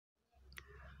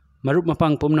Marup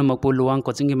mapang pumna makpu luang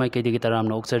coaching gi mai kai digi taram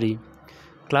na oksari.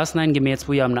 Class 9 gi maths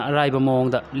pu yamna araiba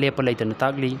mawongda lepa leitana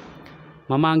takli.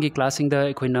 Mamangi classing da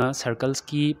ekhoi circles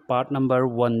ki part number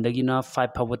 1 dagi na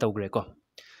 5 phawa tawgre ko.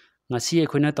 Ngasi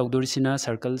ekhoi na tawdurisina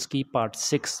circles ki part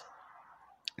 6.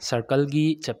 Circle gi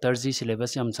chapter ji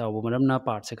syllabus yam chaw maramna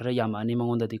part se khara yam ani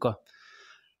mangonda di ko.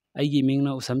 Aigi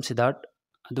mingna usam Siddharth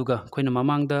aduga khoina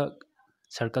mamangda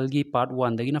circle gi part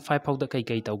 1 dagi na 5 phawda kai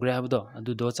kai tawgre habdo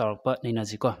adu do charakpa neina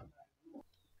ji ko.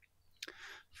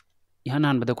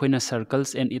 Ihanan bada khoina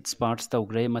circles and its parts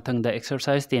tawgre mathangda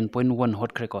exercise 10.1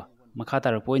 hot khre ko. Makha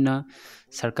tarapoina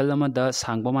circle amada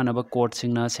sangba manaba chord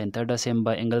singna center da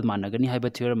semba angle managani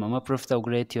haiba theorem ama proof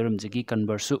tawgre theorem jigi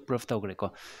converse proof tawgre ko.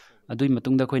 Adui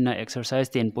matungda khoina exercise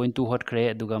 10.2 hot khre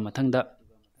aduga mathangda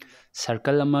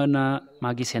circle amana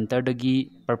magi center dagi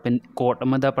chord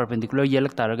amada perpendicular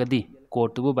yelak taragadi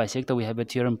chord tubu bisect tawi haiba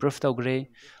theorem proof tawgre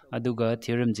aduga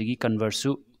theorem jigi converse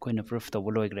khoina proof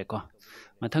tawbo loigre ko.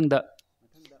 Mathangda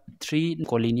 3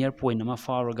 collinear point ama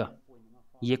faraga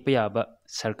yekpa yaba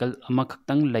circle ama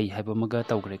khaktang lei haiba maga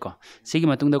tawgre ko. Sigi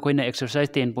matungda khoina exercise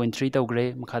 10.3 tawgre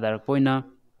makadarak poina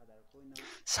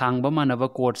sangba manaba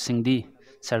chord singdi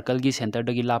circle gi center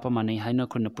dagi lapa manai haina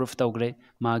khuna proof tawgre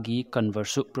magi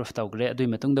converse proof tawgre adui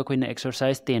matungda khoina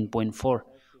exercise 10.4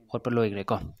 hotpa loigre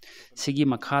ko. Sigi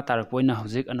makha tarak poina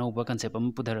hojik anauba concept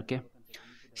ama pudharake.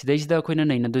 Sidaisida khoina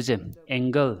naina duje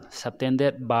angle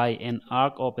subtended by an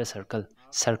arc of a circle.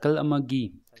 Circle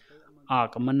amagi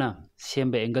arc amana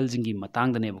sembe angle jingi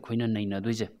matang dane khoina naina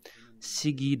duje.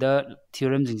 Sigi da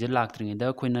theorem jingje laktringi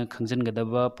da khoina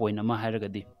khangjangadaba point ama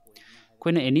hairagadi.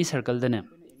 Khoina any circle dane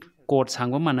chord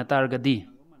sangba mana targadi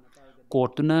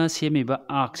chord tuna semiba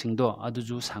arc singdo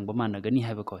aduju sangba managani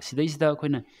haiba ko. Sidaisida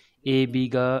khoina AB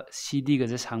ga CD ga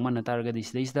je sangma na targadi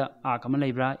sidaisida arc ama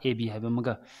leibra AB haiba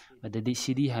maga adadi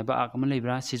CD haiba arc ama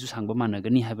leibra sisu sangba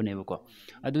managani haiba nebo ko.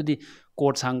 Adudi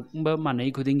chord sangba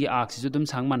manai khudingi arc sisu dum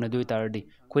sang manadoi tardi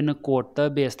khoina chord ta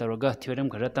base taraga theorem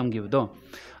khara tamgibdo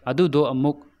adu do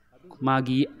amuk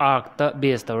magi arc ta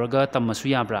base taraga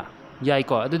tamasu yabra yai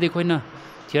ko. Adudi khoina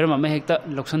theorem ama hekta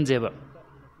loksan jeba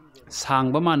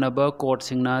sangba manaba chord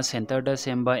singna center da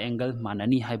semba angle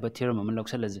manani haiba theorem ama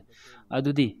loksalaje.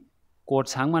 Adudi chord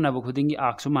sang manaba khudingi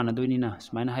arc su manadoini na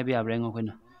sumaina haiba yabrengo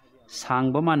khoina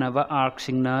sangba manaba arc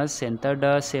singna center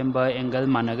da semba angle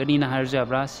managani na harja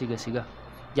abra siga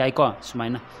yai ko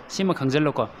sumaina sima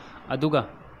khangjalo ko. Aduga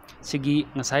sigi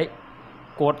ngasai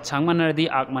chord sang manardi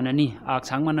arc manani arc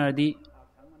sang manardi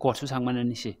chord su sang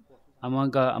manani si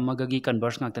amaga gi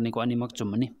converse ngaktani ko animak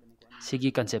chumani.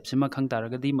 Sigi concept sima khang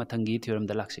taragadi mathangi theorem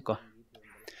da laksi ko.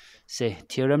 Se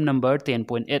theorem number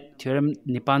 10.8 theorem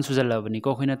nipan sujalabani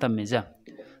ko khoina tammeja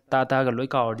ta ga loi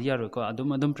ka ordi yaro ko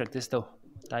adum practice to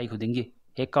tai khudingi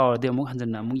he ka ordi amuk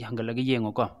hanjana amuk hangalaga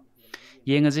yengo ko.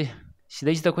 Yengaji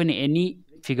sidaisida khoina any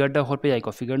figure da hotpe yai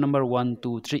ko. Figure number 1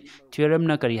 2 3 theorem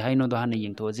na kari haino do hana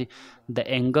yengthoji the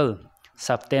angle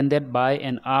subtended by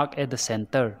an arc at the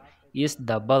center is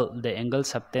double the angle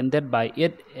subtended by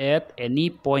it at any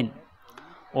point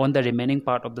on the remaining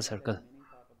part of the circle.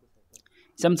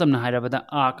 Samna hairabada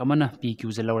arc amana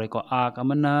PQ je lore ko. Arc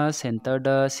amana center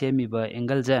da semiba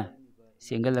angle je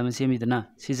si angle ama semidana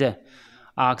sije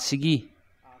arc sigi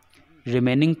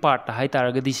remaining part hai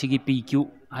taragadi sigi PQ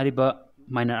hariba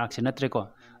minor arc se natre ko.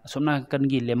 Somna kan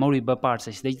gi lemoriba part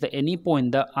se sida any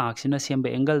point da arc sina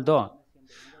semba angle do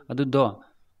adu do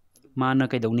mana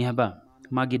kaidawni haba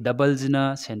magi double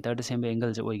jina center da semba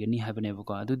angle je oigani habane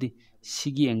ko. Adudi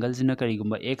sigi angle jina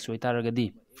karigumba x oi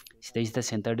taragadi sidaisida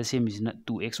center da semijina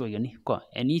 2x oigani ko.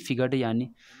 Any figure da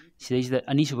yani sidaisida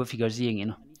ani suba figure ji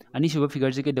yengeno ani suba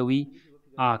figure ji kedawi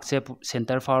arc se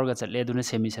center far ga chatle aduna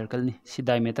semicircle ni si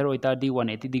diameter oi tardi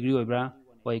 180 degree oibra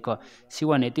oi ko. Si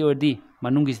 180 ordi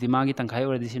manungi si magi tangkhai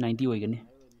ordi si 90 oigani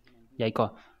yai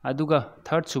ko. Aduga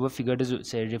third suba figure da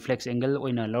se reflex angle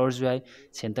oina lower jai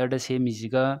center da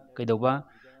semijiga kaidoba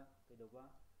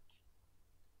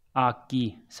arc ki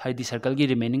side circle gi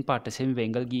remaining part da semi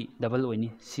angle gi double oini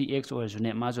si x or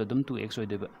june ma jo dum 2x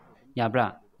oideba yabra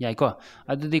yai ko.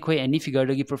 Adudi khoi any figure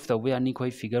da gi proof tawbe ani khoi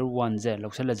figure 1 je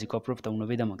loksalaji ko proof tawno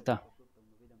be damakta.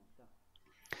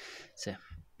 Se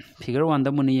figure 1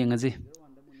 da muni yengaji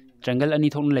triangle ani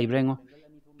thokna leibrengo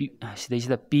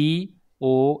sidaisida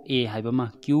POA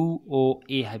haibama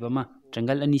QOA haibama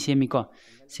triangle ani semi ko.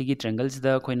 Sigi triangle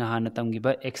sida khoina hana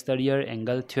tamgiba exterior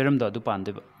angle theorem do adu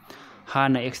pandeba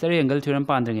hana exterior angle theorem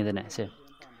pandringe dane se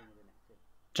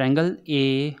triangle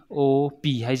AOP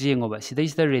haije yengoba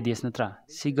sidaisida radius natra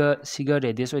siga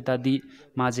radius oitadi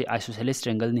maje isosceles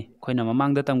triangle ni khoina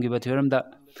mamangda tamgiba theorem da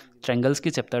triangles ki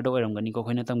chapter da oiramgani ko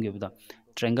khoina tamgibda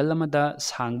triangle amada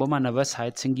sangba manaba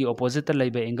side singi opposite ta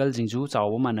laiba angle jingju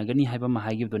chawba managani haiba ma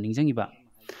haigibdo ningjangiba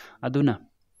aduna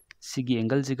sigi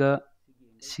angle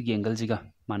jiga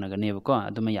managani ko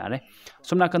aduma yare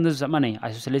somna kan da manai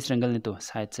isosceles triangle ni to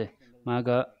side se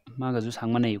maga ju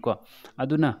sang manai ko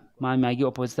aduna magi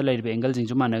opposite laiba angle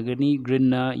jingju managani green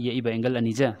na ye iba angle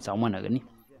ani ja chaw managani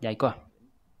yai ko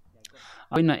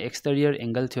aina exterior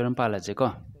angle theorem pala je ko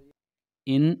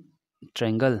in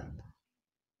triangle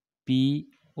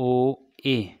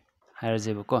POA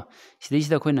hairjeba ko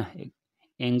sidai khoina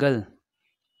angle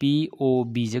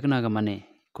POB je kana ga mane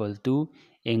equal to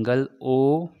angle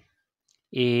OAP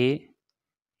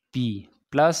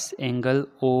plus angle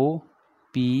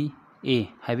OPA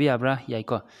haibi abra yai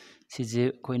ko sije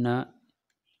khoina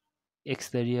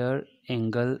exterior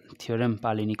angle theorem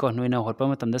palini ko noina hotpa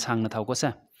matamda sangna thau ko sa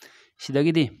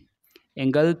sidagidi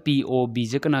angle POB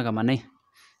je kana ga mane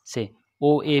se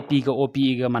OAP ga OPE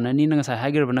ga manani nang sa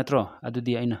haigirba natro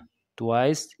adudi aina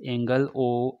twice angle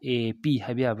OAP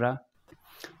haibi abra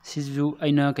siju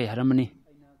aina kai haramani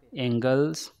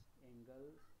angles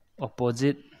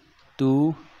opposite to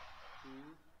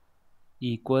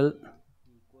equal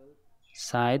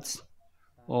sides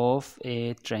of a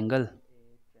triangle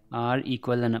are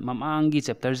equal and mamangi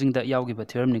chapter jing da yawgiba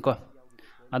theorem ni ko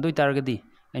adui targadi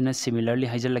aina similarly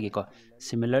haijalagi ko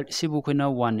similar sibu khoina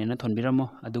 1 ena thonbiramo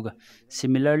aduga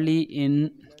similarly in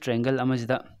triangle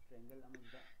amajida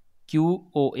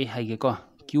QOA haige ko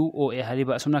QOA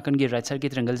hariba asumna kan gi right side ki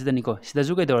triangle sida ni ko sida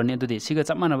ju kai dorani adudi siga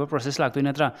chapmana ba process laktoi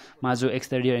natra maju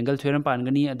exterior angle theorem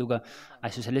pangani aduga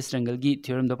isosceles triangle gi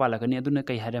theorem do palakani aduna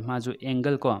kai hare maju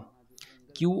angle ko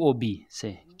QOB se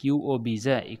QOB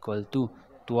ja equal to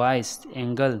twice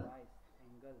angle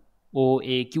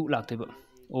OAQ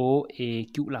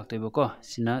laktoi ba ko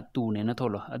sina 2 ne na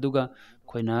tholo aduga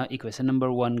khoina equation number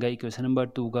 1 ga equation number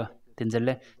 2 ga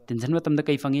tension matamda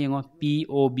kai fangi yengo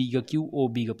POB ga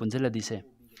QOB ga punjaladi se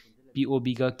POB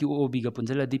ga QOB ga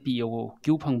punjaladi POQ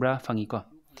phangbra fangi ko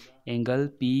angle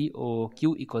POQ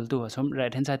equal to som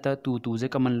right hand side ta 2 je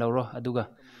common lawro aduga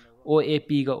OAP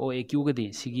ga OAQ ga di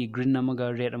sigi green amaga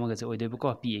red amaga je oideba ko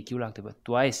PAQ lakteba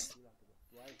twice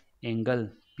angle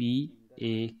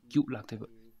PAQ lakteba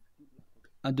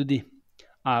adudi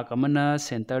kamana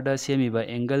center da semiba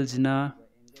angle jina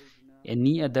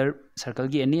any other circle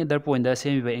gi any other point da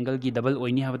semiba angle gi double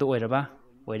oini habado oiraba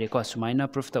oire ko sumaina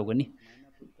proof tawgani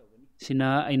sina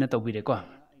aina tawbire ko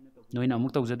noina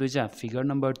amuk tawjadoija figure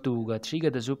number 2 ga 3 ga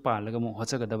da ju palaga mo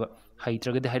hochagadaba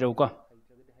haitragade hairau ko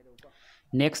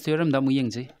next theorem da mu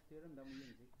yengji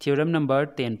theorem number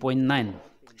 10.9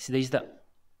 sidai da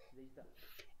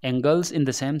angles in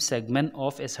the same segment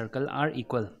of a circle are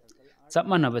equal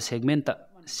chapmanaba segment ta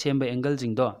semba angle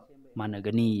jingdo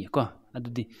managani ko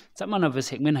adudi chapmanaba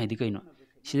segment haidi kaino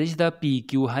sidai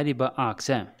PQ hariba arc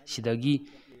sa sidagi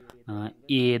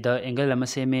A da angle ama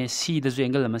seme C da ju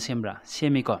angle ama sembra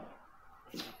semi ko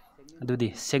adudi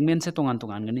segment se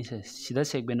tongan gani se sida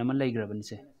segment ama laigrabani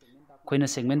se khoina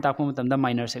segment takpa matamda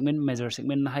minor segment major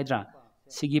segment haidra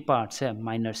sigi part se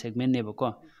minor segment ne ko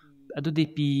adudi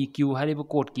PQ hariba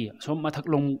code ki som mathak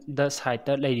long da side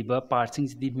ta lairiba part sing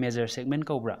di major segment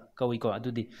kaubra kawi ko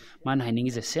adudi man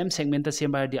hainingi je same segment ta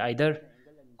semba di either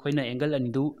khoina angle ani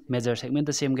du major segment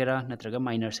ta semgera natraga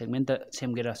minor segment ta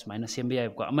semgera sumaina sembe yai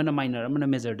ko amana minor amana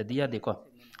major da dia de ko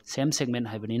same segment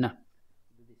haibani na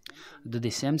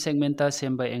adudi same segment ta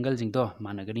semba angle jing do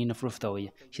managani na proof tawi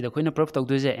sida khoina proof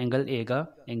tawdu je angle A ga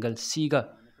angle C ga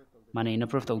manai na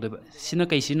proof tawdu sina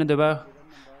kai sina deba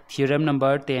theorem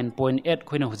number 10.8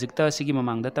 khoina hujikta sigi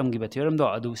mamangda tamgiba theorem do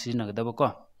adu sinagadaba ko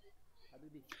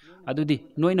adudi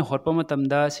noina hotpa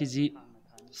matamda siji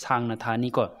sangna thani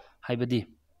ko haibadi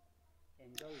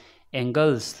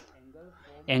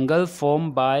angle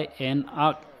formed by an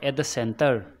arc at the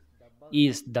center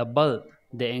is double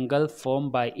the angle formed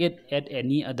by it at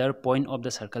any other point of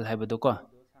the circle haibado ko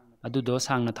adu do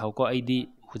sangna thau ko aidi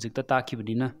hujikta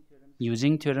takhibadina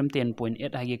using theorem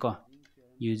 10.8 hage ko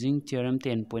using theorem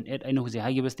 10.8 aina huje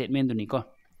hage statement duni ko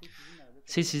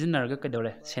si seasonarga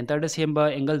kadore center da semba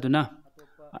angle duna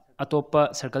atopa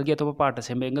circle gi atopa part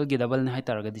semba angle gi double ne hai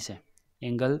targa dise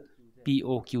angle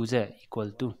POQ je equal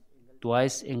to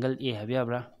twice angle A habi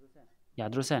abra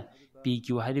yadro sa PQ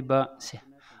hariba se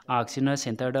arc sina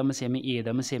center da ma seme A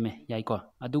da ma seme yai ko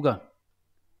aduga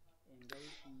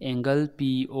angle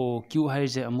POQ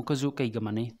haije amukazu kai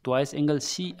gamane twice angle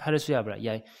C harasu yabra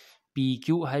yai PQ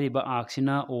hariba arc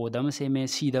sina O da ma seme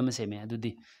C da ma seme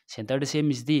adudi center da same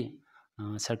is di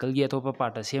circle gi atopa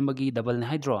part sembagi double ne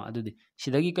hydro adudi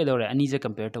sidagi kaidore ani je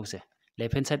compare tause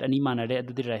left hand side ani manare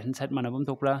adudi right hand side manabam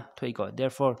thokra thoiko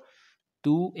therefore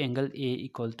 2 angle A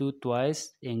equal to twice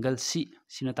angle C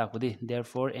sina takpudi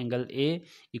therefore angle A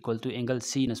equal to angle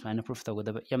C na smaina proof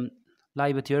tawgadaba yam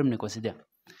laiba theorem ne ko sida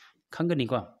khangani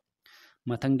ko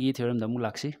mathangi theorem da mu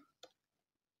laksi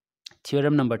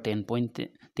theorem number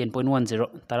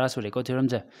 10.10 tara sure ko theorem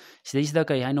ja sida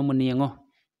kai haino muni ngo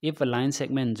if a line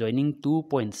segment joining two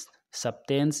points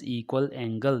subtends equal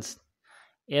angles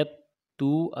at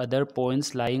two other points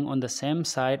lying on the same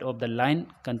side of the line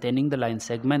containing the line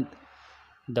segment,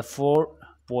 the 4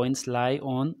 points lie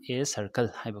on a circle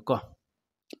haibako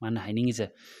mana haining is a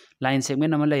line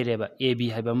segment ama laireba AB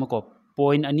haiba mako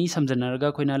point ani samjanaraga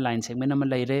koina line segment ama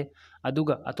laire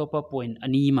aduga atopa point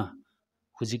ani ma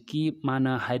hujiki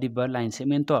mana hairiba line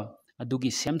segment to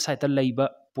adugi same side laiba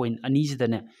point ani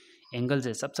sidane angle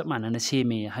je sap mana na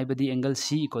same haibadi angle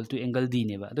C equal to angle D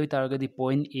ne ba adoi taragadi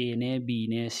point A ne B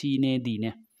ne C ne D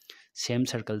ne same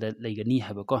circle da laigani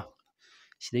haibako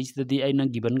sidai aina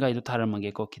given guy to tharamage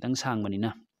ko khitang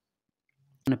sangmanina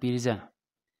na pirija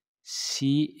C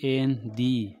and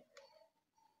D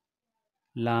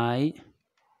lie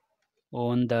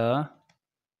on the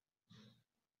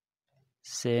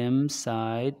same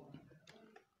side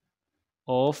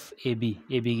of AB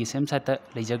gi same side ta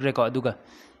leijagre ko aduga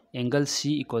angle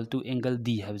C equal to angle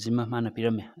D habjima mana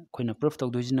pirame khoina proof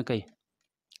tawdojina kai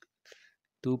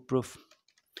to proof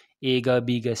A ga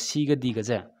B ga C ga D ga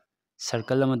ja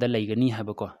circle amada laigani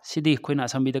habako sidi khoina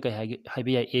assembly da kai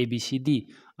haibe ya A B C D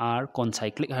are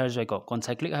concyclic harjai ko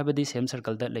concyclic habadi same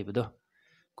circle da laibado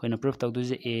khoina proof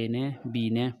tawduje A ne B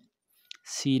ne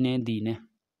C ne D ne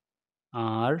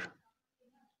are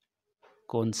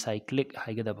concyclic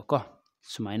haigada ko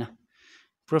sumaina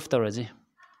proof tawraji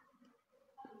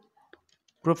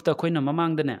proof ta khoina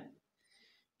mamang da ne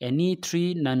any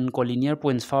 3 non collinear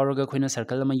points faraga khoina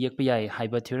circle ama yekpa yai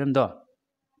haiba theorem do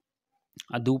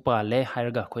adu pale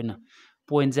hairaga khoina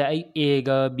point ja ai A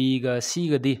ga B ga C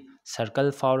ga D circle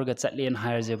faraga chatlen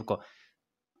hairjeb ko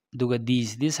duga D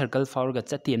di circle faraga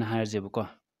chatin hairjeb ko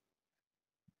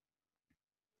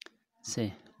say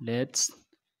let's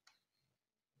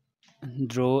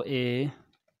draw a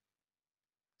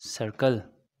circle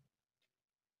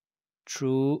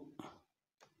through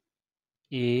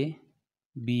A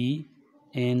B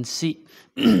and C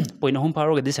point ahum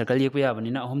faraga di circle yekpa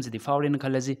yabani na ahum jidi fawre na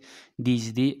khalaji D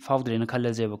jidi fawdre na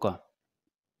khalajeb ko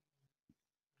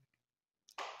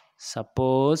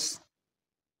suppose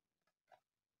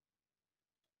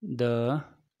the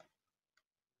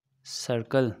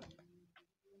circle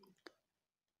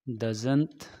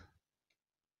doesn't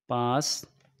pass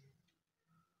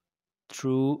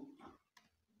through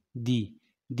D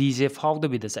je fawda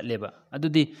bida chatleba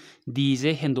adudi D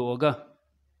je hendoga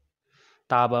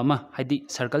taba ma haidi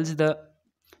circle jida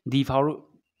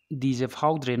D je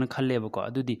fawdre na khalleba ko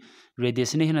adudi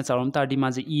radius ne hena charom tardi ma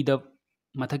je E da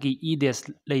mathaki E dash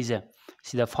leije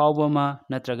sida fawba ma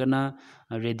natragana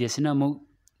radius na mu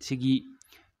sigi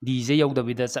D je yawda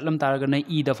bida chatlam taragana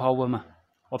E da fawba ma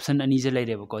option ani je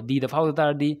laireba ko D da fawda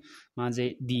tardi ma je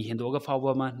D hendoga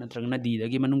fawba ma natragana D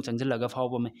dagi manung changjalaga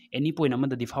fawba ma any point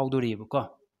amada di fawdoreba ko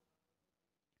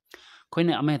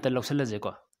khoina ama heta loksalaje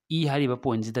ko E hariba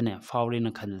point jida ne fawre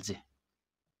na khalje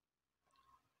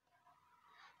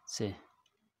say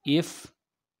if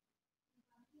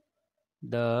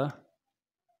the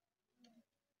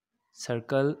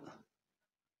circle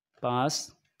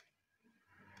pass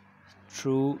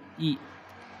through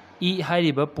E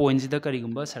hairiba point jida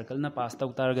karigumba circle na pass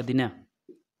taw taragadi ne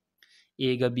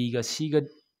A ga B ga C ga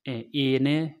A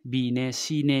ne B ne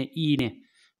C ne E ne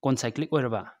concyclic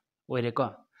oiraba oire ko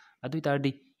adu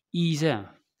tardi E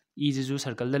je ju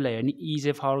circle da layani E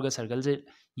je fawrga circle je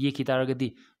yeki taragadi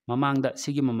mamangda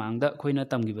sigi mamangda khoina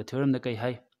tamgiba theorem da kai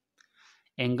hai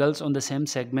angles on the same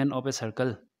segment of a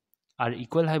circle are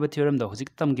equal haiba theorem da hojik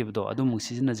tamgibdo adu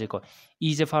muksijina je ko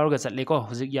E je fawrga chatle ko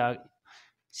hojik ya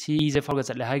C je fawrga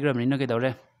chatle haigram ni na kai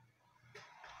dawre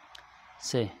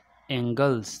say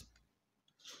angles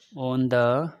on the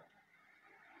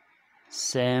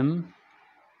same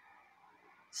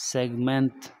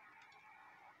segment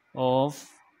of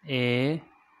a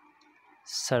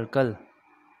circle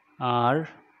are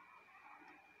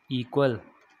equal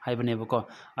haibane ko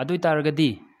adu taragadi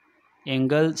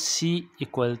angle C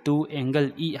equal to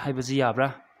angle E haibaji yabra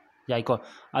yai ko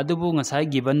adubu ngasai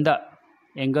given da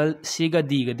angle C ga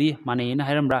D ga di mane na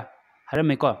hairamra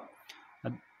hairame ko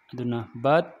aduna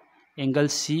but angle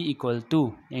C equal to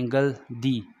angle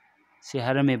D se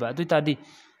harame ba adu tadi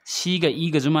C ga E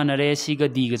ga jumanare C ga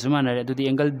D ga jumanare adu di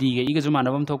angle D ga E ga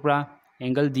jumanabam thokpra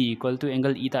angle D equal to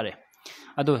angle E tare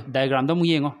ado diagram da mu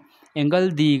yengo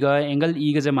angle D ga angle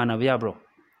E ga je manaba yabro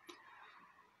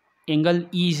angle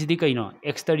E sidi kaino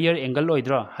exterior angle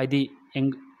oidro haidi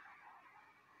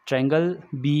triangle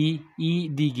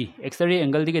BED gi exterior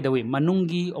angle di kedawi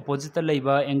manungi opposite ta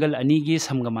leiba angle ani gi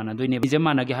samga mana doine je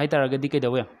mana gi haitara ga di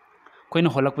kedawi koina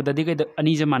holakpada di keda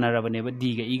ani je mana rabane ba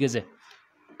D ga E ga je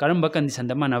karamba condition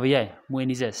da mana ba yai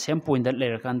moini je same point da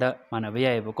leira kanda mana ba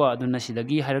yai ba ko aduna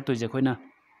sidagi hairak to je koina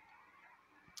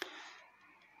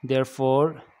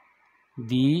therefore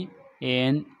D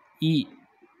and E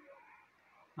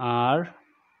are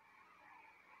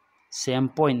same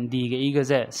point D ga E ga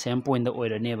je same point da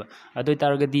oirane ba adoi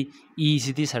targa di E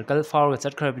city circle far ga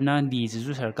chat khrabina D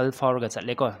ju circle far ga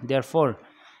chatle ko therefore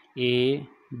A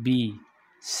B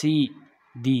C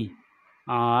D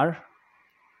are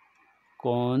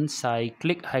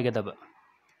concyclic haigadaba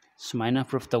sumaina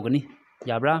proof tawgani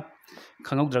yabra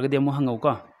khangau draga de mo hangau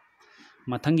ko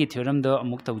mathangi theorem da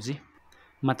amuk tawji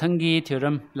mathangi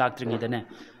theorem laktringi dane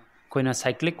koina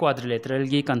cyclic quadrilateral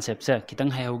gi concept se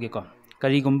kitang hai hoge ko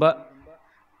karigumba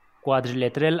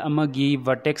quadrilateral amagi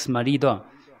vertex mari do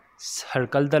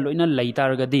circle da loina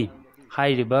leitargadi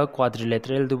hairiba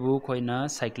quadrilateral dubu koina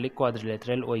cyclic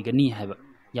quadrilateral oigani haiba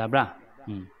yabra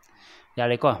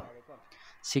yare ko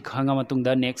sikhanga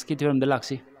matungda next ki theorem da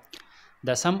laksi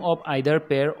the sum of either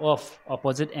pair of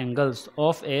opposite angles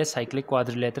of a cyclic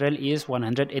quadrilateral is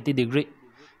 180 degree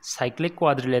cyclic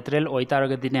quadrilateral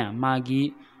oitargadi ne magi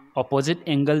opposite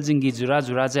angle jingi jura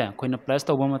jura je koina plus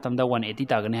toba matamda 180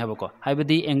 tagani habako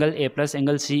haibadi angle A plus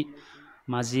angle C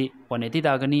maji 180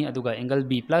 tagani aduga angle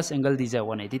B plus angle D je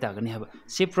 180 tagani haba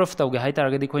si proof tawge hai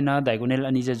targadi koina diagonal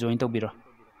ani je join tawbiro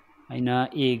aina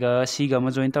A ga C ga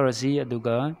ma join tawrasi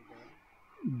aduga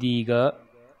D ga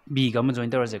B ga ma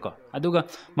join tawrase ko aduga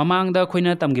mamangda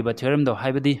koina tamgiba theorem do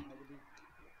haibadi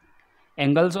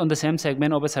angles on the same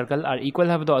segment of a circle are equal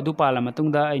have do adu pala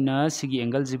matungda aina sigi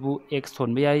angle jibu x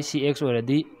thonbe yai si x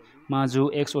already maju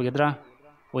x ogedra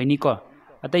oini ko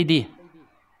atai di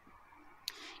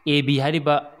AB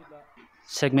hariba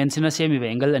segment sina semi ba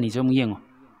angle ani jom yengo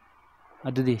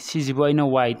adu di si jibu aina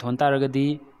y thon taragadi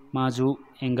maju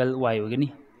angle y ogeni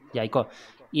yai ko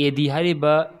AD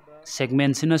hariba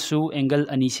segment sina su angle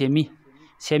ani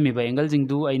semi ba angle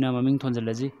jingdu aina maming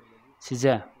thonjalaji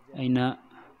sija aina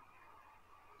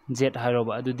Z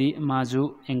hairoba adudi maju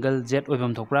angle Z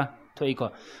oibam thokpra thoiko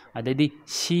adedi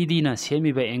CD na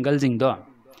semi ba angle jing do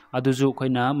aduju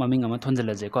khoina maming ama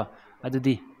thonjalaje ko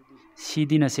adudi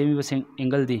CD na semi ba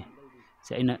angle di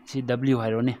se ina si W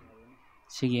hairone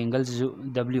sigi angle ju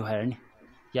W hairani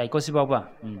yai ko si baba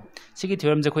sigi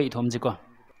theorem je khoi thom je ko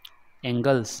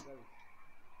angles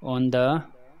on the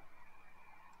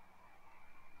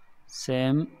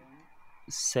same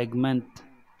segment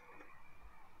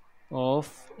of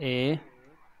a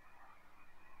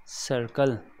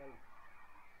circle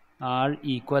are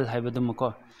equal haibadumako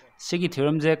sigi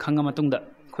theorem je khanga matungda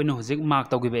khoina hujik mark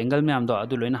tawgibe angle myam do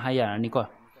adu loina hai yarani ko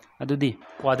adudi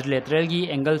quadrilateral gi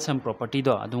angle sum property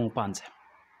do adu panje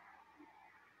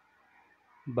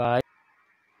by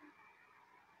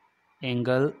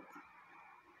angle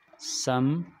sum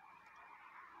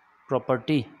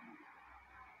property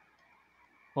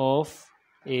of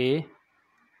a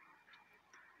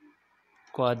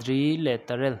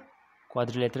quadrilateral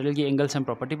gi angle sum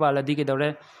property pala di ke dore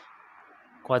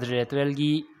quadrilateral gi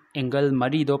angle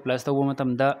mari do plus to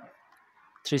matamda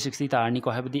 360 tarni ko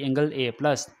habdi angle A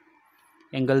plus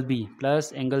angle B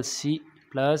plus angle C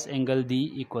plus angle D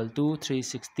equal to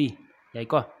 360 yai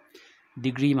ko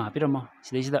degree ma piramo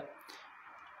sida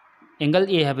angle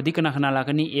A habdi kana khana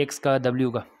lakani x ka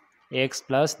w ga x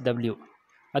plus w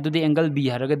adudi angle B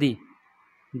haragadi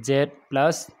z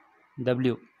plus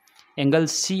w angle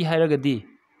C haragadi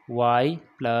y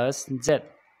plus z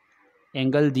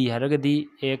angle D haragadi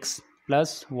x plus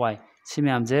y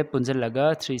simyam je punjalaga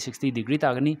 360 degree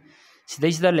tagani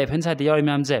sida left hand side yawi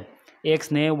myam je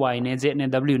x ne y ne z ne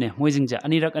w ne moijing je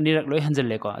anirak loi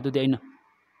hanjalle ko adudi aina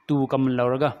 2 common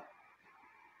lauraga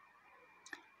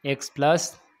x plus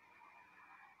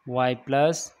y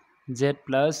plus z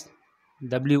plus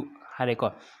w hare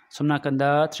ko somna kanda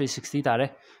 360 tare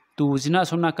 2 jina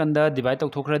somna kanda divide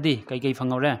tok thokradi kai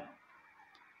phangore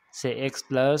say x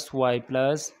plus y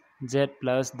plus z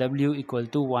plus w equal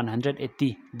to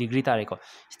 180 degree tare ko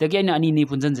sidagi aina ani ni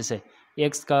punjan jese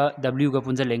x ka w ga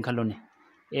punjal leng khalone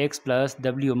x plus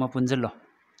w ma punjalo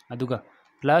aduga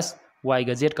plus y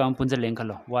ga z ka punjal leng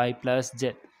khalo y plus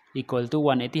z equal to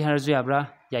 180 harju abra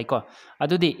yai ko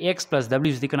adudi x plus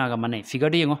w di kana ga mane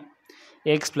figure di ngo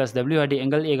x plus w adi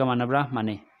angle A ga manabra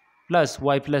mane plus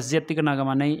y plus z ti kana ga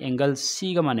mane angle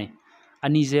C ga mane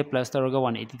ani je plus tawraga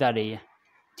 180 tare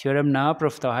theorem na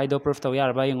proof taw haido proof taw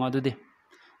yarba yengo adudi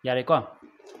yare ko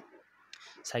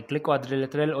cyclic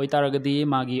quadrilateral oitaragadi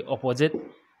magi opposite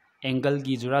angle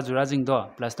gi jura jing do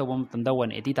plus taw bom tanda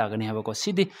 180 tagani haba ko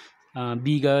sidi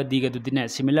b ga d ga dudine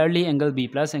similarly angle b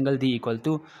plus angle d equal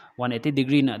to 180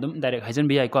 degree na dum direct haijan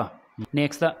bi ai ko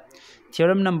next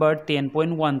theorem number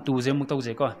 10.12 je muk taw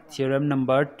je ko theorem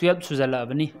number 12 sujala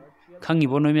bani khangi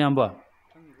bo noi myam bo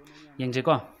yang je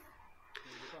ko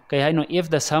kai hai no if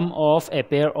the sum of a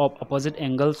pair of opposite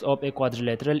angles of a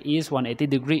quadrilateral is 180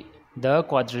 degree the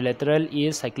quadrilateral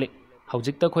is cyclic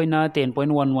hojik ta khoina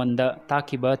 10.11 da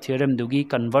takiba theorem dugi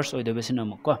converse oidobesin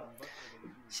amuk ko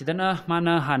sidana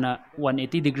mana hana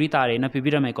 180 degree tare na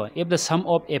pibirame ko if the sum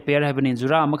of a pair have been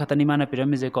jura ama khatani mana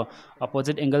pirame je ko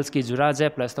opposite angles ki jura je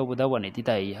plus to buda 180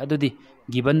 tai adudi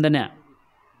given dane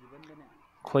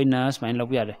khoina smain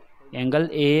lobu yare angle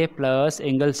a plus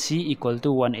angle c equal to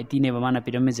 180 ne mana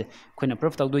pirame je khoina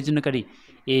proof taw doijina kari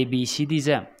a b c d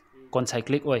je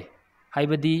concyclic oi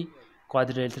haibadi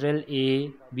quadrilateral a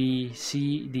b c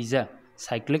d je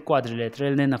cyclic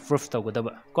quadrilateral ne na proof taw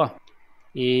godaba ko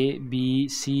a b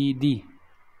c d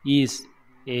is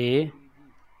a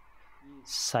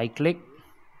cyclic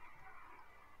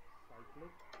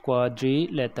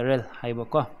quadrilateral haiba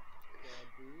ko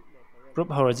proof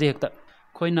horoji hekta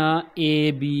khoina a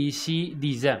b c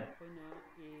d ja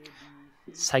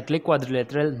cyclic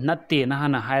quadrilateral natte na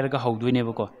hana hairaga howduine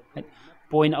bako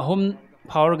point ahum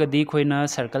power ga di khoina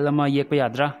circle ama yekpa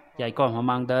yadra yai ko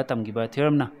mamang da tamgiba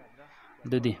theorem na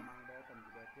dudi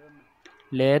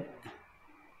let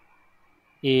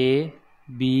a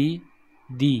b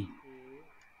d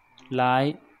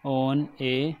lie on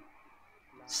a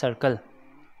circle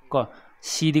ko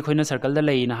c di khoina circle da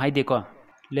lei na haide ko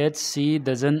let c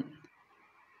doesn't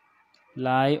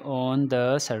lie on the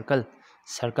circle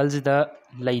circle jida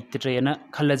leitre na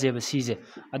khalaje ba c je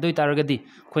adoi taraga di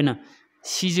khoina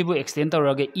c je bu extend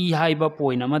tawraga e haiba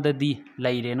point ama da di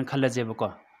leire na khalaje ba ko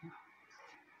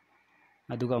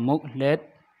aduga muk let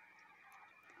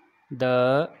the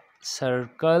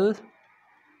circle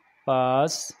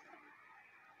pass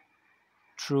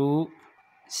through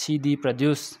cd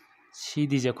produce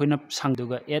cd je khoina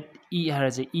sangduga at e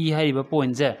haraje e haiba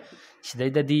point je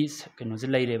sidaida di keno je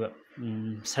leire ba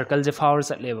circle je power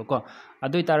chatle ba ko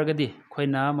adoi taraga di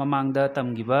khoina mamangda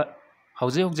tamgiba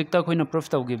hojik ta khoina proof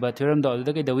tawgiba theorem do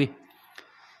da kai dawi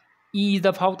e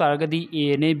da power taraga di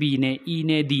a ne b ne e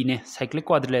ne d ne cyclic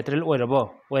quadrilateral oirabo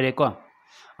oire ko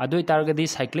adoi targa di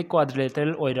cyclic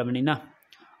quadrilateral oiramnina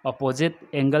opposite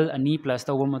angle ani plus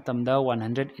taw matamda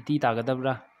 180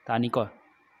 tagadabra tani ko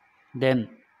then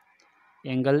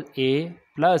angle a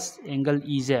plus angle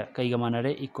e je kaiga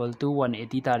manare equal to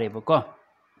 180 tare bako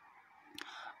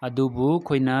adubu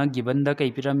khoina given da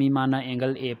kai pirami mana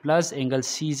angle a plus angle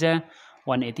c je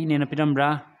 180 ne na piramra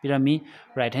pirami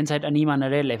right hand side ani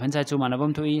manare left hand side chu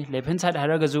manabam thui left hand side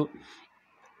haraga ju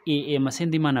a masen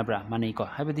di manabra manai ko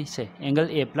habadi se angle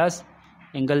a plus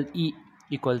angle e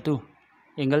equal to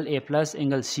angle a plus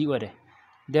angle c ore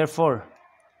therefore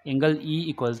angle e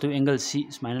equal to angle c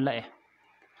smaina la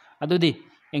adudi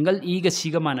angle e ga c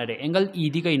ga manare angle e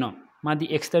di kaino ma di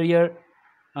exterior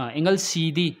angle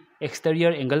c di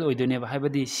exterior angle oidone ba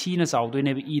habadi c na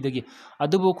chawdoine ba e dagi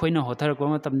adubu khoina hothar ko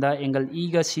matamda angle e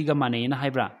ga c ga manai na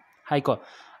haibra haiko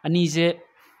ani je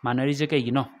manari je kai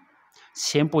gino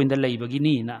same point da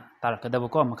laibagini na tarakadaba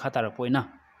ko makha tarapoina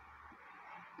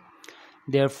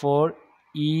therefore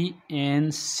e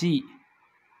and c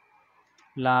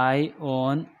lie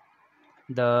on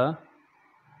the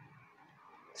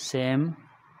same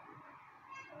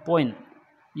point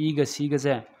e ga c ga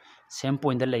je same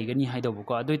point da laigani haidobu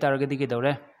ko adoi taragadi ke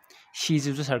dore c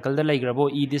ju circle da laigrabo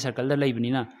e di circle da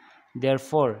laibani na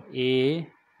therefore a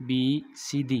b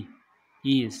c d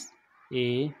is a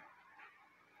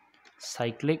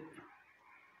cyclic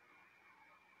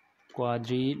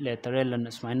quadrilateral and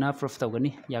smaina proof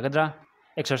tawgani yagadra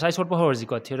exercise what horji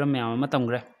ko theorem myam ma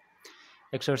tamgre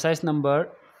exercise number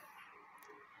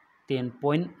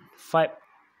 10.5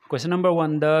 question number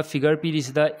 1 the figure p is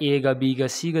the a ga b ga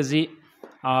c ga g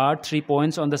are 3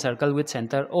 points on the circle with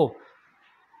center o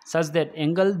such that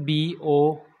angle b o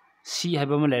c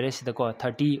habama lere sida ko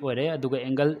 30 ore aduga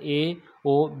angle a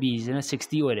o b jena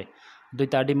 60 ore doi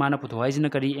tardi mana putho haijina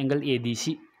kari angle a d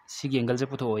c sigi angle je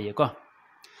putho oye ko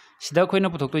sida khoina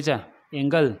puthok toija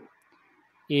angle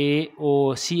a o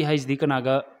c haij di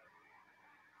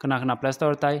kana plus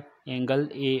tor tai angle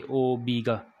a o b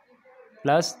ga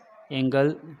plus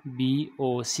angle b o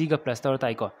c ga plus tor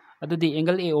tai ko adudi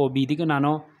angle a o b di kana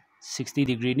no 60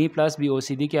 degree ni plus b o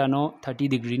c di kya no 30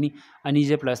 degree ni ani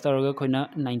je plus tor ga khoina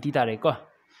 90 tare ko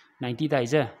 90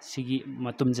 ताइजे सिगी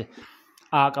मतुम J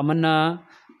arc Amna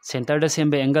centre the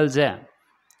same angle J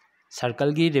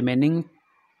circle की remaining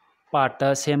part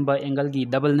the same angle की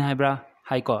double ने हाइब्रा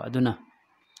haiku अदुना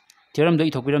theorem दो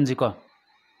इथोपिरम जिको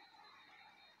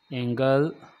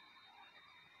angle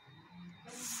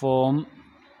formed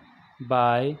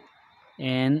by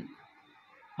an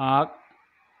arc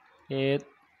at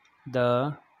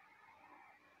the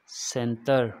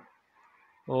center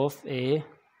of a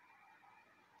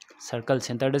circle.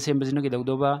 Center the same business ki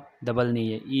doba double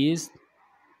नहीं है is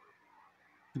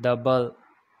double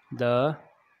the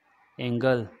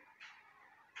angle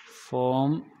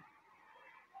formed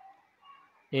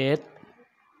at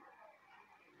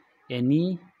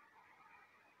any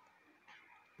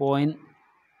point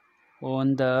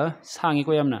on the सांगी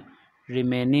को Yamuna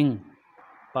remaining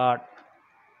part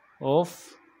of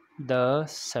the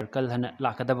circle हन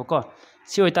लाकदब को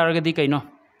सी होई तारगदी कइनो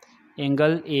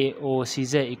angle AOC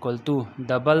J equal to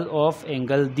double of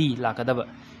angle D लाकदब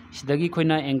सिदगी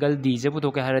खोइना angle D जे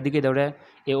पुतो के हारदी के दौरे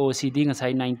AOC the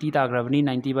ngसाई 90 ताग्रबनी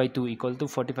 90/2 equal to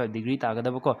 45 degree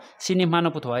तागदब को सिनि माना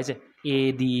पुतो हाइजे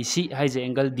ADC हाइजे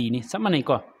angle D नि समनै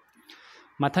को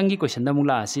मथंगी क्वेश्चन द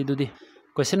मुला आसी दुदी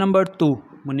Question number 2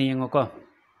 मुनि यंगो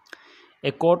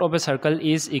A chord of a circle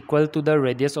is equal to the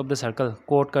radius of the circle.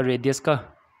 Chord का radius का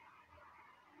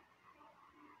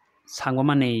सांगो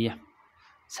माने ये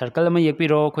circle में ये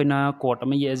पिरो कोई ना chord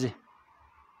में ये जे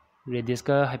radius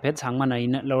का हाइपेट सांग माने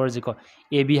इना lower जी को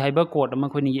AB हाइबा chord में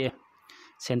कोई नहीं ये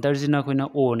center जी ना कोई ना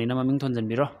O नहीं ना ममिंग थोंजन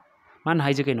बिरो मान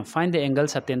high J कइनो find the angle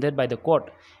subtended by the chord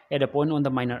at a point on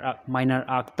the minor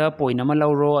arc ता point नमा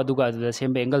लौरो अदुगा अदुदा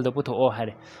सेम angle दो पुथो ओ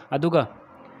हारे अदुगा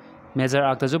major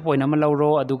arc जो point नमा लौरो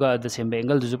अदुगा अदुदा सेम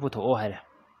angle जो पुथो ओ हारे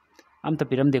am ta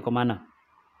piram देखो माना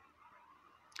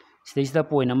सिदा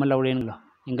point नमा लौरे न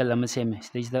angle नमा सेम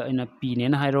सिदा ina p ने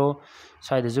ना हाइरो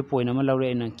साइड जो point नमा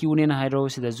लौरे ina q ने ना हाइरो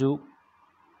सिदा जो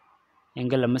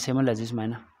angle नमा सेम लजिस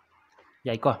माइना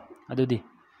याई को अदुदी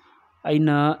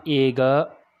aina a ga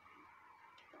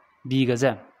B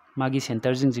गजा मागी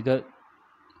सेंटर जिंग जिगा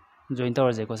जॉइन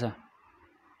तवर जे कोसा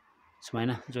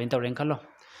सुमाइना जॉइन तवर रेंग खलो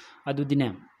अदु दिने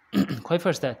खोइ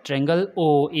फर्स्ट द ट्रायंगल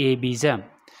OAB जा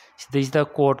सिदा सिदा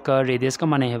कोड का रेडियस का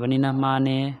माने हेबनिना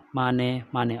माने माने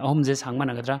माने अहम जे सांग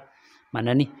मानगद्रा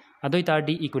माननी अदोइ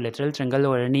तारदी equilateral triangle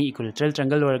ओरनी equilateral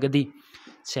triangle ओरगदी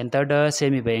centre the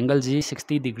semi bay angle G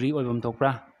 60 degree ओइबम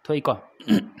तोकप्रा थोइको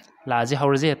लाजे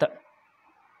हौरजे हता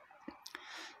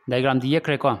डायग्राम दी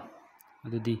यखरे को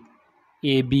अदुदी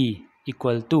AB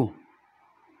equal to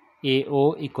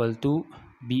AO equal to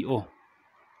BO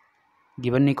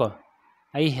given ni ko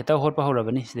ai heta hor pa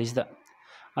horabani sida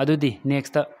adudi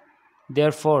next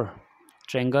therefore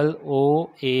triangle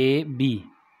OAB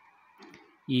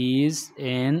is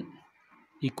an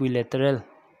equilateral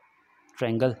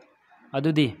triangle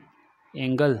adudi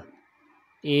angle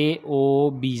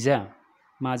AOB ja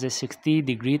maje 60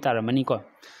 degree taramani ko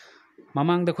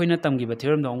mamang da khoina tamgi ba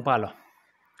theorem dong palo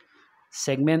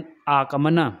segment arc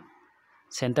amana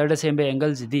center the same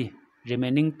angle jidi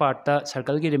remaining part ta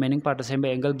circle ki remaining part the same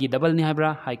angle gi double ni haibra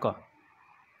hai ko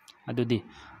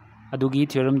adugi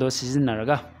theorem do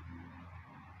sizinaraga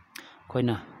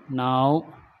koina now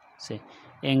say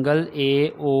angle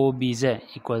AOB is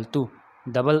equal to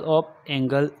double of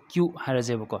angle Q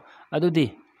harazebo ko adudi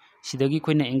sidagi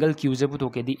koina angle Q je puto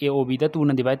ke di AOB da 2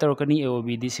 na divide tarokani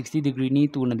AOB di 60 degree ni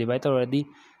 2 na divide taradi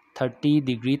 30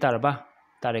 degree tarba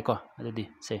तारेको अदुदी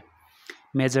से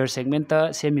major segment ता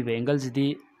semi बे angle जिदी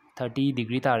 30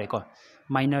 degree तारेको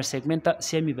minor segment ता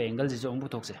semi बे angle जिजो अंबु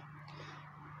थोकसे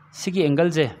सिगी angle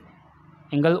जे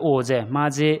angle O जे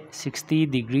माजे 60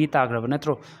 degree ताग्रब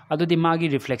नत्रो अदुदी मागी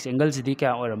reflex angle जिदी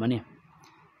क्या ओरमनी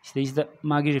सिदा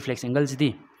मागी reflex angle जिदी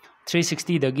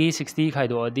 360 दगी 60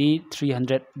 खाइदो अदी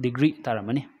 300 डिग्री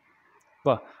तारमनी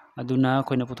को अदुना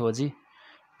खोइना पुथोजी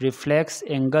reflex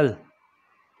angle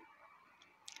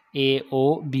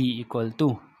AOB equal to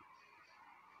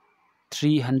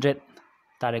 300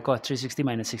 तारेको 360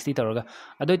 minus 60 तौरगा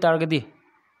अदोइ तारगदी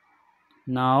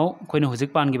now Koyna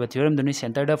हुजिक पान गिबा थ्योरम दुनि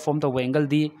सेंटर द फॉर्म तो एंगल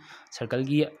दी सर्कल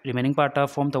की रिमेनिंग पार्ट ता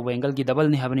फॉर्म तो एंगल की डबल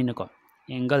नि हाबनी नको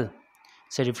एंगल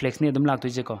से रिफ्लेक्स नि अदुम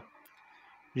लागतोइ जेको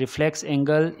reflex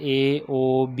angle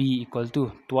AOB equal to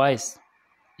twice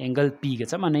angle P gay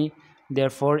चमानै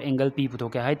therefore angle P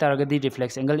पुथोके high तारगदी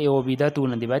reflex angle AOB दा 2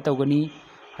 न डिवाइड तौगनी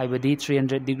हाइबदी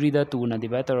 300 डिग्री दा 2 ना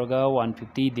डिवाइड तौरगा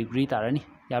 150 डिग्री तारनी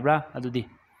याब्रा अदुदी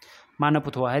माना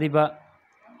पुथो हाइरिबा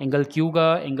एंगल Q गा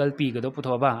एंगल P गदो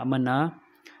पुथोबा अमना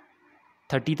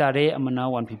 30 तारे अमना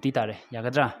 150 तारे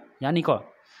यागद्रा यानी को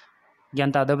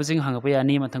ज्ञान तादबजिंग हंगप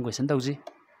यानी मथंग क्वेश्चन तौजी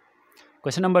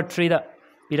क्वेश्चन नंबर 3 दा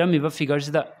पिरामिबा फिगर्स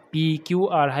दा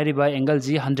PQR हाइरिबा एंगल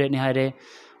जी 100 नि हाइरे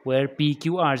where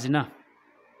PQR jina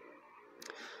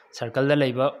circle da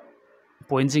laiba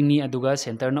point jingni aduga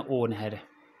center na O ne haire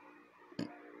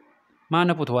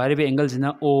mana putho haire be angle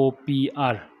jina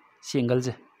OPR si angle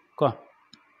je ko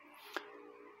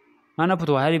mana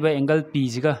putho haire be angle P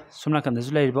jiga sumna kan da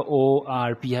ju laiba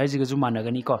ORP haire jiga ju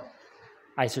managani ko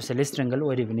isosceles triangle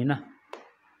ori banina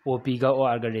OP ga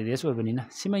OR ga radius ori banina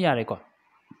sima yare ko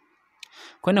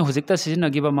koina hujikta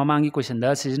sijinagiba mamangi question da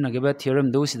sijinagiba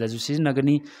theorem do sida ju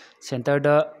sijinagani center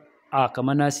da arc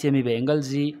amana semi be angle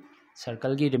ji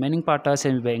circle gi remaining part ta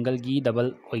semi be angle gi double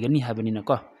oigani habanina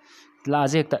ko la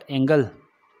jekta angle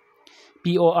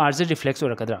POR je reflex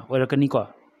orakadra orakani ko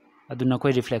aduna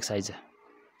koi reflex size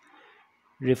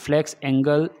reflex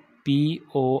angle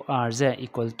POR je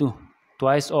equal to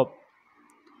twice of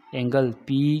angle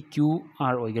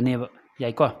PQR oiganeba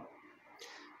yai ko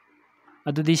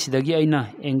adudi sidagi aina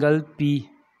angle P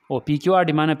o PQR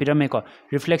di mana pirame ko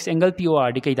reflex angle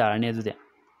POR di kai darane adude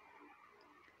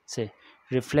se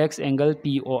reflex angle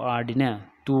POR di ne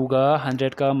 2 ga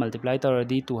 100 ka multiply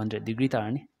taradi 200 degree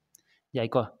tarani yai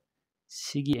ko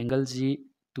sigi angle ji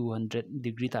 200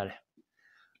 degree tare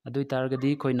adui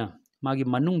targadi koina magi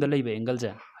manung da leibe angle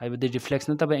ja haibadi reflex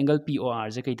na taba angle POR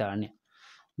je kai tarani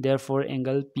therefore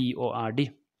angle POR di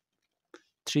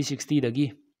 360 dagi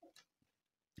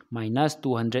minus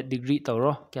 200 degree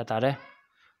tawro kya tare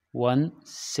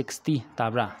 160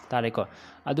 tabra tare ko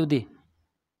adudi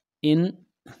in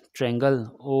triangle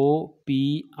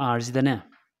OPR jidane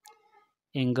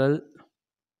angle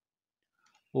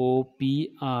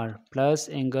OPR plus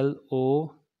angle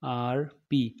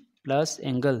ORP plus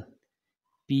angle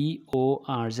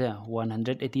POR je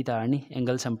 180 tarani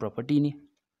angle sum property ni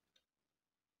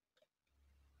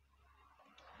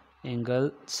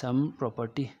angle sum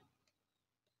property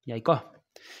yai ko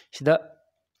sida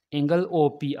angle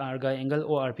OPR ga angle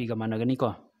ORP ga managani ko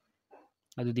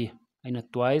adudi aina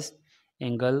twice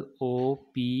angle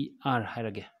OPR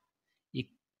hairage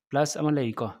plus ama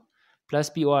lai ko plus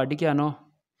POR di kya no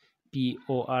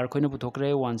POR koina puthokre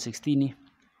 160 ni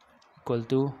equal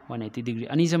to 180 degree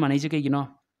ani je manai je kai gino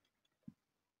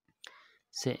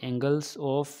say angles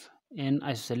of an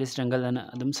isosceles triangle ana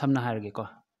adum samna hairage ko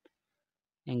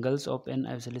angles of an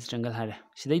isosceles triangle haire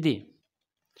sidai di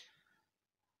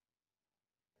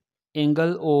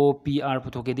angle OPR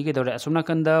puthoke di ke dore asumna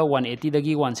kanda 180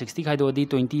 dagi 160 khaido di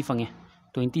 20 fange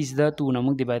 20 sida 2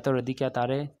 namuk divide tor di kya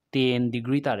tare 10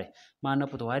 degree tare mana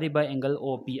putho hari by angle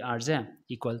OPR je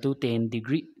equal to 10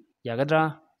 degree yagadra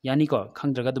yani ko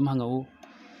khangdraga dum hangau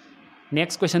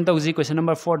next question tauji question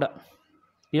number 4 da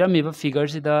pirami ba figure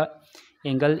sida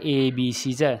angle ABC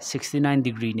je 69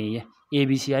 degree ne ye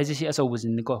ABC ai je si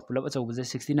asawbujin ni ko pulap asawbuje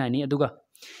 69 ni aduga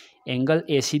angle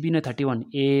ACB na 31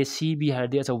 ACB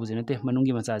hardi asawbujin te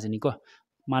manungi macha jini ko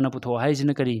mana putho hai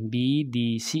jina kari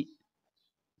BDC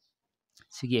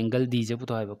sigi angle D je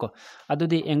putho haiba ko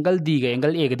adudi angle D ga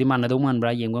angle A ga di mana do man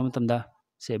bra yengwa matamda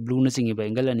se blue na singi ba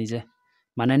angle ani je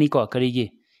manani ko kari gi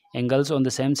angles on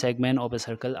the same segment of a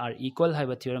circle are equal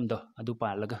haiba theorem do adu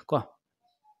palaga ko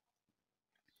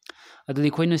adudi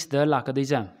khoina sida lakadai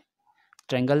ja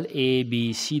triangle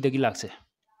ABC dagi lakse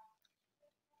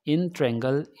in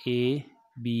triangle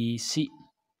ABC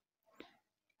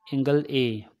angle A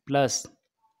plus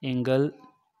angle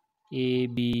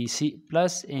ABC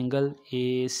plus angle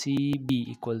ACB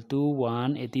equal to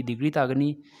 180 degree tagani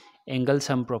angle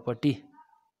sum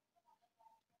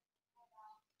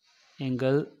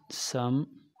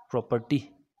property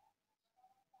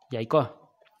yai ko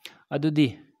adudi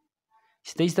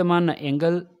stage mana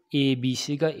angle ABC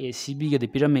ga ACB ga de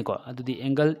pirame ko adudi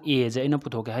angle A ja ina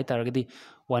puthoke hai taragadi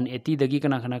 180 dagi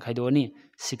kana kana khaido ni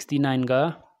 69 ga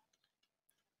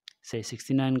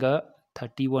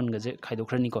 31 ga je khaido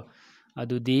khrani ko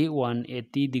adudi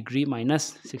 180 degree minus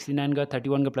 69 ga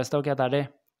 31 ga plus taw kya tare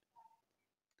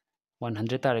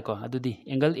 100 tare ko adudi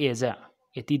angle A ja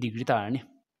 80 degree tarani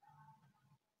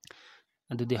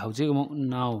adudi hauji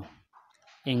now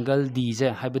angle D je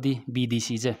haibadi BDC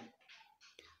je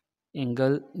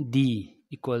angle D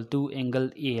equal to angle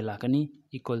A lakani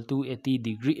equal to 80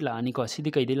 degree la ani ko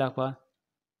sidi kai de lakpa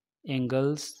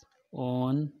angles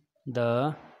on the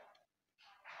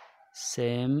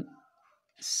same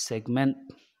segment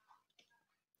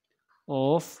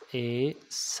of a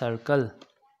circle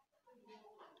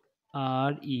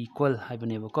are equal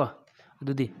haibane ko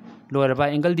adudi lower ba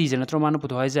angle D je natro mana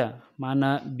putho haija mana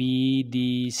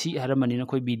BDC haramani na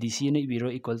koi BDC ne ibiro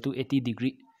equal to 80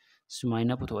 degree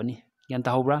sumaina putho ani gyan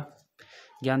ta hobra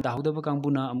gyan ta hudaba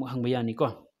kangbuna amu hangba yani ko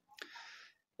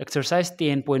exercise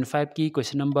 10.5 ki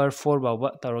question number 4 bawa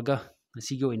taraga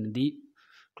asigi oinadi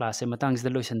class से मतंग से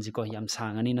लोइसन को याम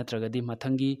सांगनी नत्रगदी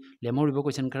मथंगी लेमहौरिबो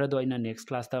question खरदो अइना next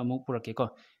class ता अमुक पुरकेको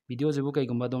video जेबु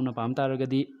कईगुंबा Domna palm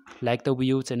तारगदी like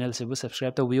तौबियु channel सेबु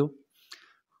subscribe तौबियु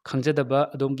खंगजदबा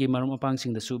अदोमगी मरम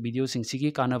अपांगसिंगदसु video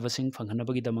सिंगसिगी कानाबसिंग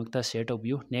फंगहनबगी दमकता share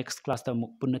तौबियु next class ता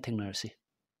अमुक पुन्ना थेंगनरसी।